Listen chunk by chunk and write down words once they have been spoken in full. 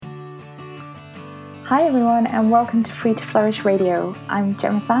Hi everyone and welcome to Free to Flourish Radio. I'm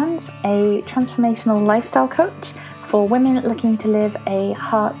Gemma Sands, a transformational lifestyle coach for women looking to live a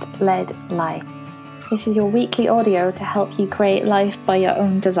heart-led life. This is your weekly audio to help you create life by your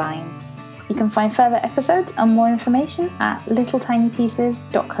own design. You can find further episodes and more information at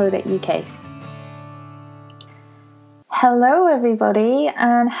littletinypieces.co.uk. Hello everybody,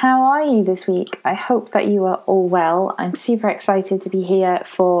 and how are you this week? I hope that you are all well. I'm super excited to be here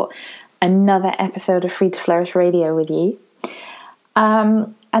for another episode of Free to Flourish Radio with you.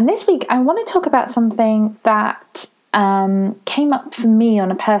 And this week I want to talk about something that came up for me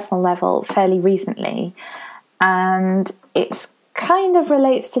on a personal level fairly recently, and it's kind of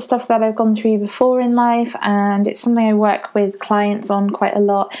relates to stuff that I've gone through before in life, and it's something I work with clients on quite a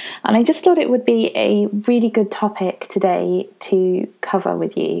lot, and I just thought it would be a really good topic today to cover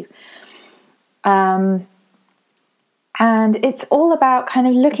with you. And it's all about kind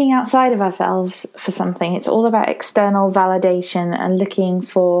of looking outside of ourselves for something. It's all about external validation and looking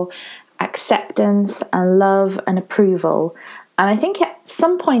for acceptance and love and approval. And I think at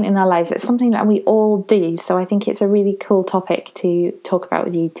some point in our lives, it's something that we all do. So I think it's a really cool topic to talk about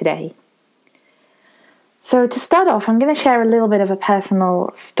with you today. So to start off, I'm going to share a little bit of a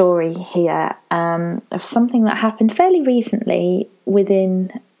personal story here of something that happened fairly recently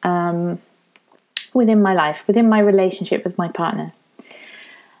within my life, within my relationship with my partner.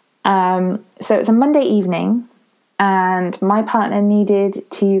 So it's a Monday evening, and my partner needed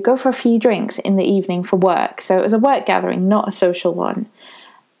to go for a few drinks in the evening for work. So it was a work gathering, not a social one.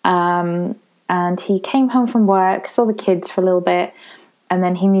 And he came home from work, saw the kids for a little bit, and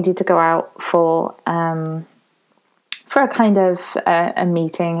then he needed to go out for a kind of a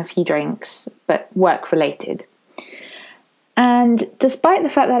meeting, a few drinks, but work related. And despite the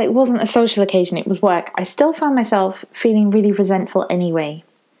fact that it wasn't a social occasion, it was work, I still found myself feeling really resentful anyway.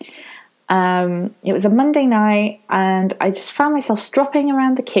 It was a Monday night, and I just found myself stropping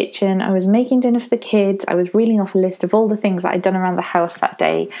around the kitchen. I was making dinner for the kids. I was reeling off a list of all the things that I'd done around the house that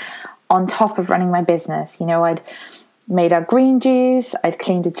day on top of running my business. You know, I'd made our green juice, I'd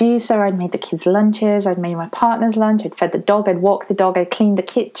cleaned the juicer, I'd made the kids' lunches, I'd made my partner's lunch, I'd fed the dog, I'd walked the dog, I'd cleaned the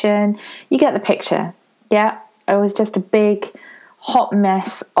kitchen. You get the picture, yeah? It was just a big, hot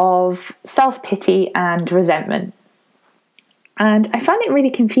mess of self-pity and resentment. And I found it really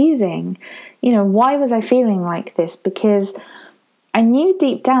confusing. You know, why was I feeling like this? Because I knew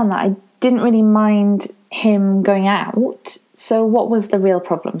deep down that I didn't really mind him going out. So what was the real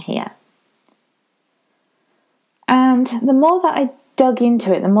problem here? And the more that I dug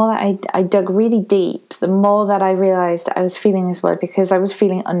into it, the more that I dug really deep, the more that I realized I was feeling this way because I was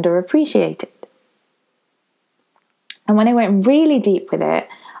feeling underappreciated. And when I went really deep with it,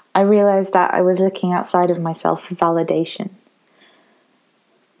 I realized that I was looking outside of myself for validation.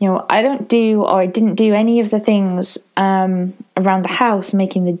 You know, I didn't do any of the things around the house,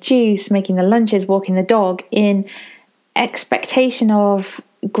 making the juice, making the lunches, walking the dog, in expectation of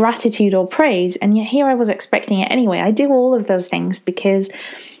gratitude or praise. And yet here I was expecting it anyway. I do all of those things because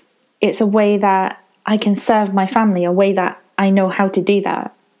it's a way that I can serve my family, a way that I know how to do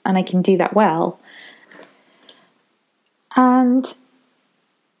that, and I can do that well. And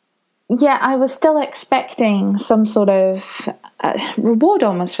yeah, I was still expecting some sort of reward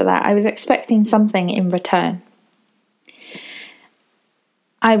almost for that. I was expecting something in return.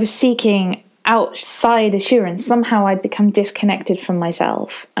 I was seeking outside assurance. Somehow I'd become disconnected from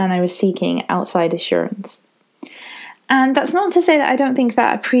myself, and I was seeking outside assurance. And that's not to say that I don't think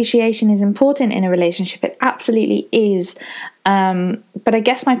that appreciation is important in a relationship. It absolutely is. But I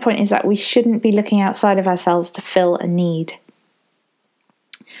guess my point is that we shouldn't be looking outside of ourselves to fill a need.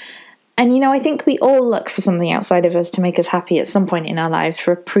 And, you know, I think we all look for something outside of us to make us happy at some point in our lives,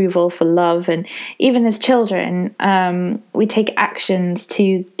 for approval, for love. And even as children, we take actions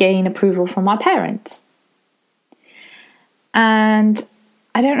to gain approval from our parents. And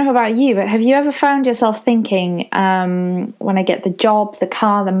I don't know about you, but have you ever found yourself thinking, when I get the job, the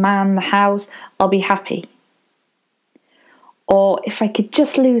car, the man, the house, I'll be happy? Or if I could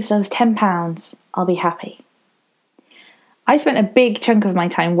just lose those 10 pounds, I'll be happy. I spent a big chunk of my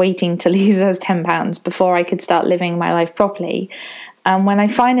time waiting to lose those 10 pounds before I could start living my life properly. And when I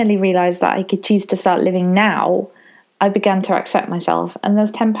finally realised that I could choose to start living now, I began to accept myself, and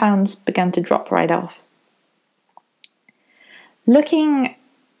those 10 pounds began to drop right off. Looking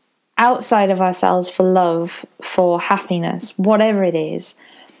outside of ourselves for love, for happiness, whatever it is,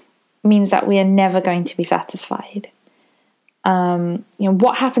 means that we are never going to be satisfied.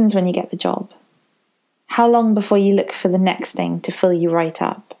 What happens when you get the job? How long before you look for the next thing to fill you right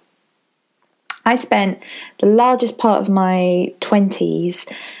up? I spent the largest part of my 20s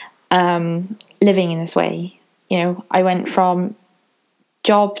living in this way. You know, I went from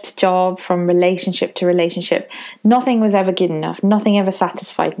job to job, from relationship to relationship. Nothing was ever good enough. Nothing ever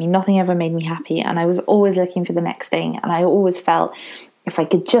satisfied me. Nothing ever made me happy. And I was always looking for the next thing. And I always felt if I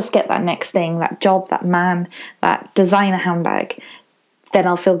could just get that next thing, that job, that man, that designer handbag, then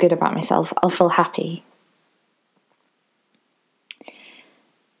I'll feel good about myself. I'll feel happy.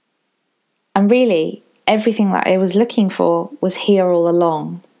 And really, everything that I was looking for was here all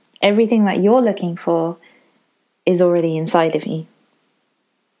along. Everything that you're looking for is already inside of you.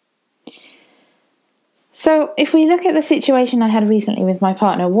 So if we look at the situation I had recently with my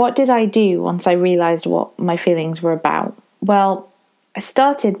partner, what did I do once I realised what my feelings were about? Well, I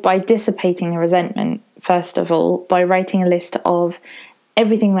started by dissipating the resentment, first of all, by writing a list of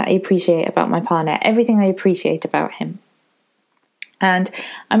everything that I appreciate about my partner, everything I appreciate about him. And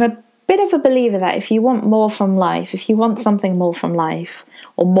I'm a bit of a believer that if you want more from life, if you want something more from life,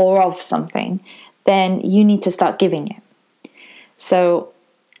 or more of something, then you need to start giving it. So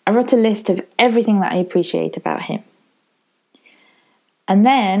I wrote a list of everything that I appreciate about him. And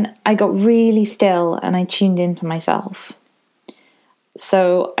then I got really still and I tuned into myself.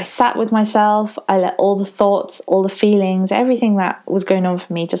 So I sat with myself, I let all the thoughts, all the feelings, everything that was going on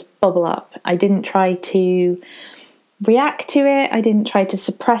for me just bubble up. I didn't try to react to it, I didn't try to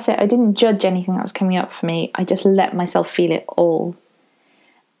suppress it, I didn't judge anything that was coming up for me, I just let myself feel it all.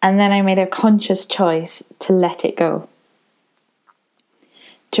 And then I made a conscious choice to let it go.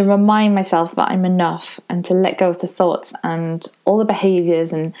 To remind myself that I'm enough and to let go of the thoughts and all the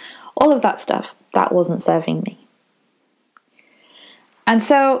behaviours and all of that stuff that wasn't serving me. And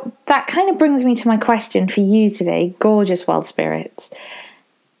so that kind of brings me to my question for you today, gorgeous wild spirits.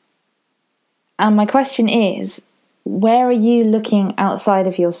 And my question is, where are you looking outside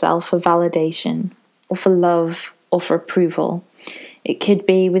of yourself for validation or for love or for approval? It could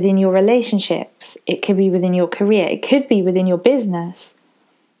be within your relationships. It could be within your career. It could be within your business.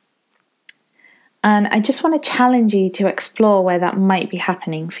 And I just want to challenge you to explore where that might be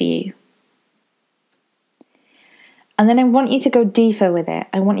happening for you. And then I want you to go deeper with it.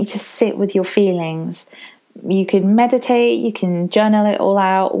 I want you to sit with your feelings. You can meditate, you can journal it all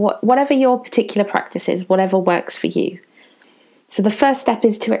out, whatever your particular practice is, whatever works for you. So the first step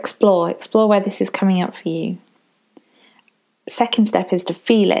is to explore where this is coming up for you. Second step is to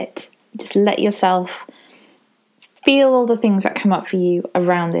feel it. Just let yourself feel all the things that come up for you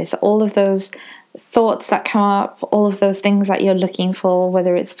around this, all of those thoughts that come up, all of those things that you're looking for,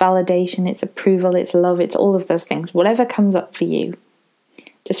 whether it's validation, it's approval, it's love, it's all of those things. Whatever comes up for you,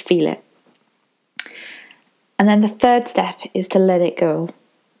 just feel it. And then the third step is to let it go,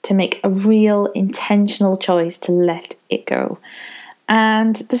 to make a real intentional choice to let it go.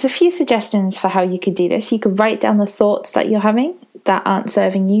 And there's a few suggestions for how you could do this. You could write down the thoughts that you're having that aren't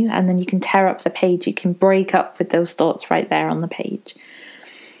serving you, and then you can tear up the page. You can break up with those thoughts right there on the page.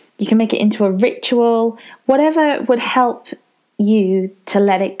 You can make it into a ritual, whatever would help you to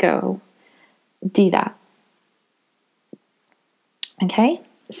let it go. Do that. Okay?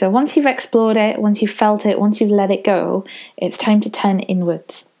 So once you've explored it, once you've felt it, once you've let it go, it's time to turn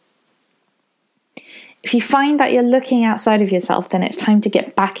inwards. If you find that you're looking outside of yourself, then it's time to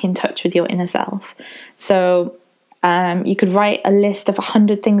get back in touch with your inner self. So you could write a list of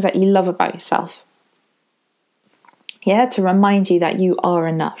 100 things that you love about yourself. Yeah, to remind you that you are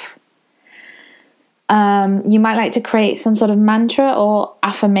enough. You might like to create some sort of mantra or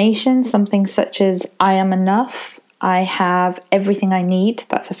affirmation, something such as, I am enough, I have everything I need.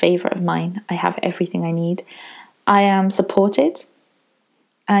 That's a favourite of mine. I have everything I need. I am supported.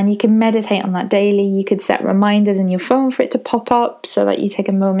 And you can meditate on that daily. You could set reminders in your phone for it to pop up so that you take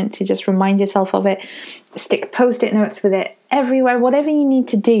a moment to just remind yourself of it. Stick post-it notes with it everywhere, whatever you need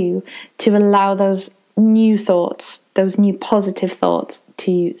to do to allow those new thoughts, those new positive thoughts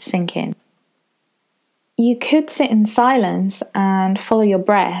to sink in. You could sit in silence and follow your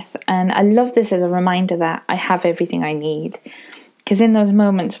breath. And I love this as a reminder that I have everything I need. Because in those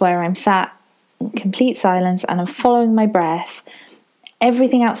moments where I'm sat in complete silence and I'm following my breath,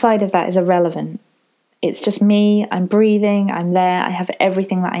 everything outside of that is irrelevant. It's just me, I'm breathing, I'm there, I have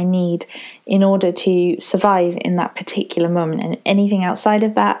everything that I need in order to survive in that particular moment. And anything outside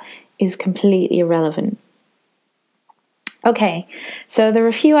of that is completely irrelevant. Okay, so there are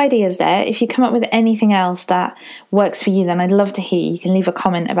a few ideas there. If you come up with anything else that works for you, then I'd love to hear. You can leave a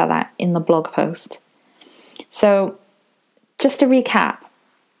comment about that in the blog post. So, just to recap,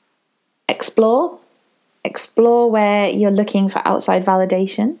 explore where you're looking for outside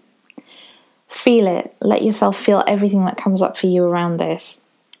validation. Feel it. Let yourself feel everything that comes up for you around this.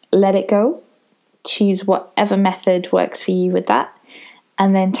 Let it go. Choose whatever method works for you with that.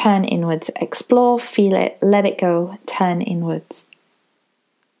 and then turn inwards. Explore, feel it, let it go, turn inwards.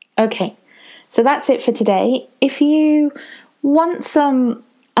 Okay, so that's it for today. If you want some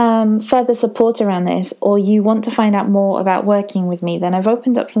further support around this, or you want to find out more about working with me, then I've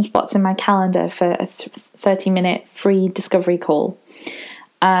opened up some spots in my calendar for a 30-minute free discovery call.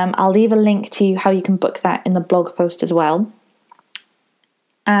 I'll leave a link to how you can book that in the blog post as well.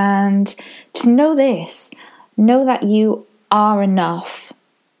 And just know this, know that you are enough,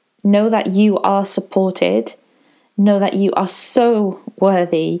 know that you are supported, know that you are so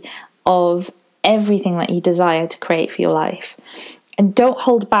worthy of everything that you desire to create for your life. And don't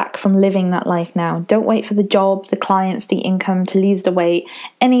hold back from living that life now. Don't wait for the job, the clients, the income to lose the weight,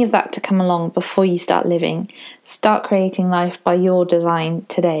 any of that to come along before you start living. Start creating life by your design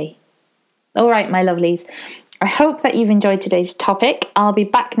today. All right, my lovelies. I hope that you've enjoyed today's topic. I'll be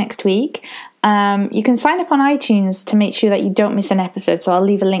back next week. You can sign up on iTunes to make sure that you don't miss an episode. So I'll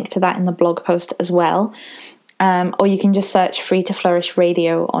leave a link to that in the blog post as well. Or you can just search Free to Flourish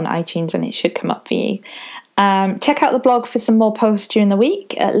Radio on iTunes and it should come up for you. Check out the blog for some more posts during the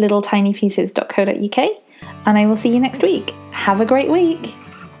week at littletinypieces.co.uk. And I will see you next week. Have a great week.